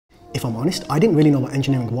If I'm honest, I didn't really know what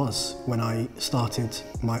engineering was when I started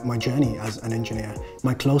my journey as an engineer.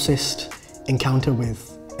 My closest encounter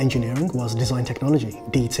with engineering was design technology,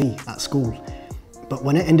 DT, at school. But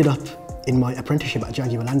when I ended up in my apprenticeship at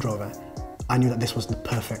Jaguar Land Rover, I knew that this was the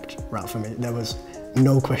perfect route for me. There was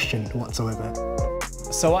no question whatsoever.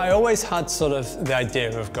 So I always had sort of the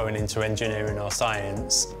idea of going into engineering or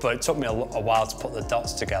science, but it took me a while to put the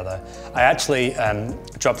dots together. I actually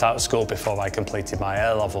dropped out of school before I completed my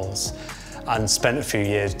A-levels and spent a few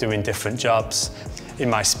years doing different jobs. In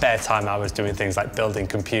my spare time I was doing things like building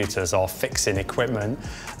computers or fixing equipment,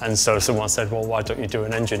 and so someone said, well, why don't you do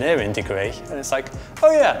an engineering degree? And it's like,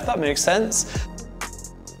 oh yeah, that makes sense.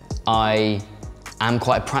 I am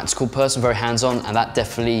quite a practical person, very hands-on, and that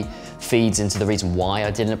definitely feeds into the reason why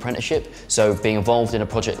I did an apprenticeship. So being involved in a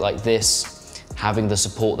project like this, having the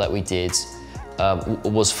support that we did,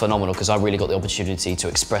 was phenomenal, because I really got the opportunity to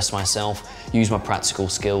express myself, use my practical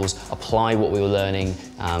skills, apply what we were learning,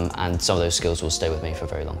 and some of those skills will stay with me for a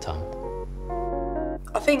very long time.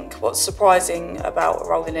 I think what's surprising about a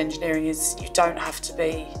role in engineering is you don't have to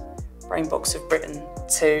be brain box of Britain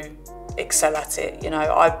to excel at it. You know,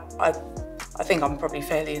 I think I'm probably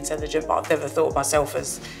fairly intelligent, but I've never thought of myself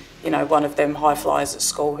as, you know, one of them high flyers at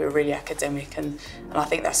school who are really academic, and I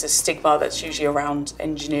think that's a stigma that's usually around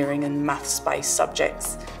engineering and maths-based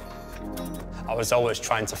subjects. I was always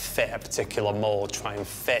trying to fit a particular mould, try and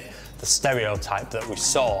fit the stereotype that we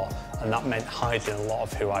saw, and that meant hiding a lot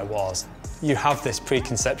of who I was. You have this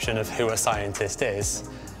preconception of who a scientist is,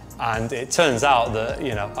 and it turns out that,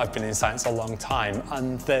 you know, I've been in science a long time,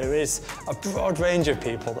 and there is a broad range of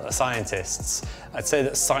people that are scientists. I'd say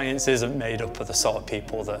that science isn't made up of the sort of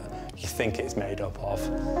people that you think it's made up of.